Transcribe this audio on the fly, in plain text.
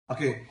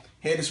Okay,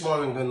 here this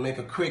morning I'm going to make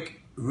a quick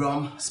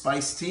rum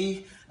spiced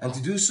tea, and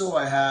to do so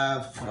I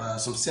have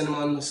some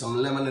cinnamon, some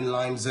lemon and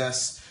lime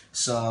zest,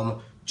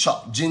 some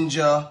chopped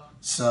ginger,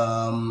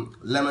 some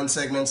lemon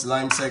segments,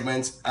 lime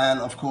segments,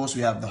 and of course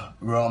we have the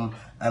rum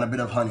and a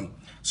bit of honey.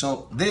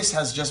 So this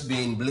has just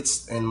been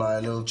blitzed in my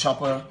little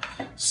chopper: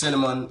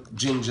 cinnamon,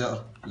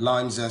 ginger,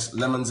 lime zest,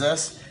 lemon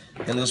zest.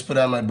 And just put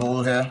that in my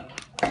bowl here.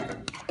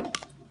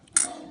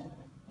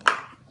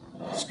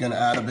 Just gonna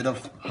add a bit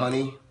of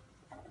honey.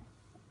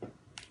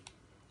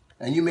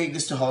 And you make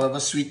this to however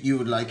sweet you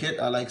would like it.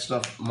 I like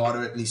stuff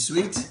moderately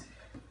sweet.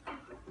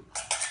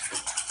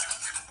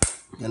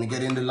 Gonna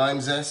get in the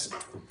lime zest,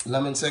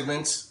 lemon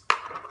segments,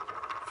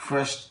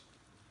 fresh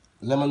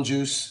lemon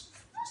juice,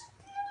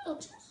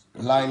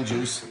 lime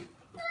juice,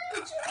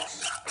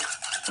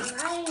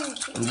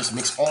 and just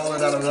mix all of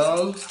that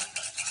around.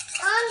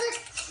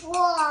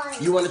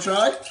 You want to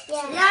try?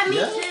 Yeah, me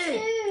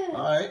too.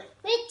 All right.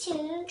 Me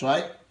too. Try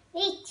it.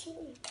 Me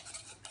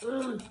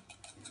too.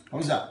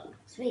 How's that?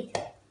 Sweet.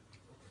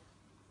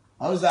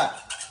 How's that?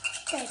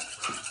 Good.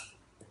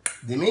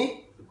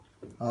 Dimi?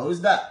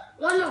 How's that?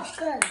 One more.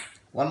 Good.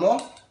 One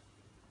more?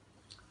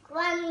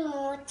 One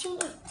more too.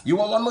 You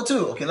want one more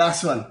too? Okay,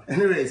 last one.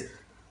 Anyways,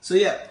 so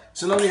yeah.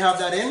 So now we have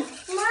that in.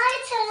 My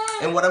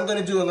turn. And what I'm going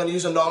to do, I'm going to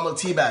use a normal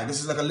tea bag. This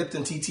is like a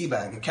Lipton tea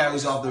bag. It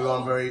carries off the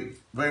rum very,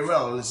 very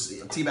well. It's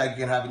a tea bag you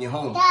can have in your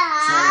home. Dad.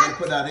 So I'm going to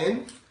put that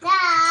in.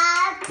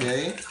 Dad.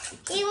 Okay.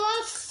 He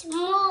wants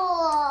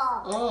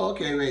more. Oh,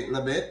 okay. Wait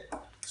a bit.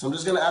 So I'm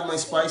just going to add my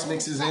spice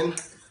mixes in.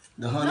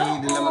 The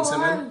honey, the lemon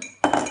cinnamon.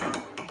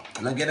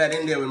 And I get that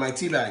in there with my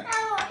tea bag.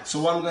 So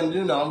what I'm going to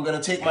do now, I'm going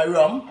to take my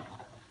rum.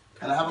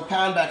 And I have a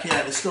pan back here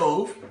at the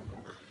stove.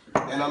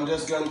 And I'm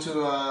just going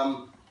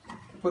to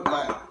put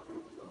my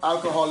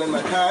alcohol in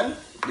my pan.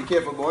 Be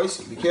careful,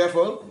 boys. Be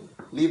careful.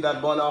 Leave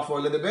that bun off for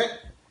a little bit.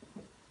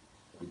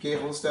 Be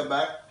careful. Step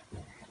back.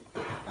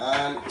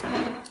 And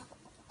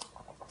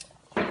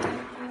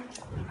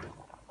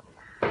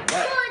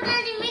Oh,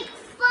 Daddy, make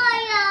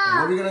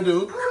fire. what we're gonna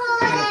do?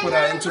 We're gonna put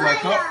that into my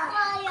cup.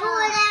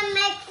 Cool and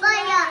make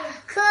fire.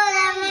 Cool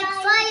and make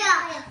fire.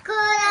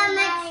 Cool and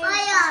make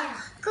fire.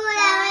 Cool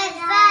and make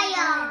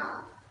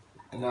fire.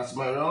 And that's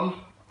my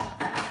rum.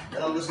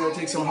 And I'm just gonna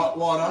take some hot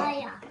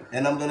water.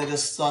 And I'm gonna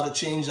just start to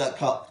change that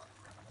cup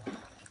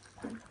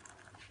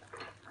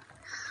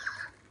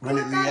when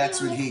it reacts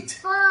with heat.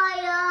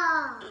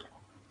 Fire.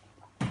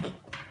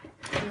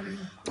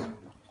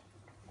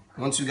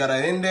 Once you got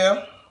that in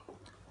there,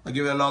 I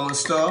give it a normal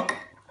stir,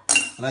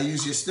 and I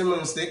use your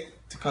stimulant stick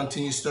to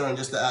continue stirring,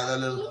 just to add a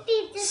little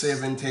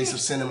savory taste of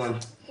cinnamon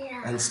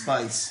and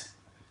spice.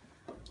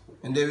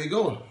 And there we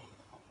go.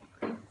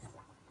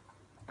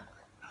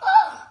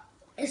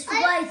 It's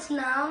white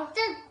now.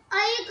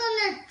 Are you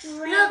gonna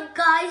drink? Look,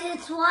 guys,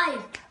 it's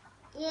white.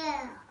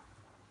 Yeah.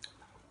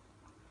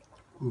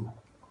 Ooh.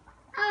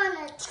 I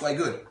wanna. It's quite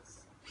good.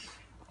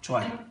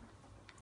 Try.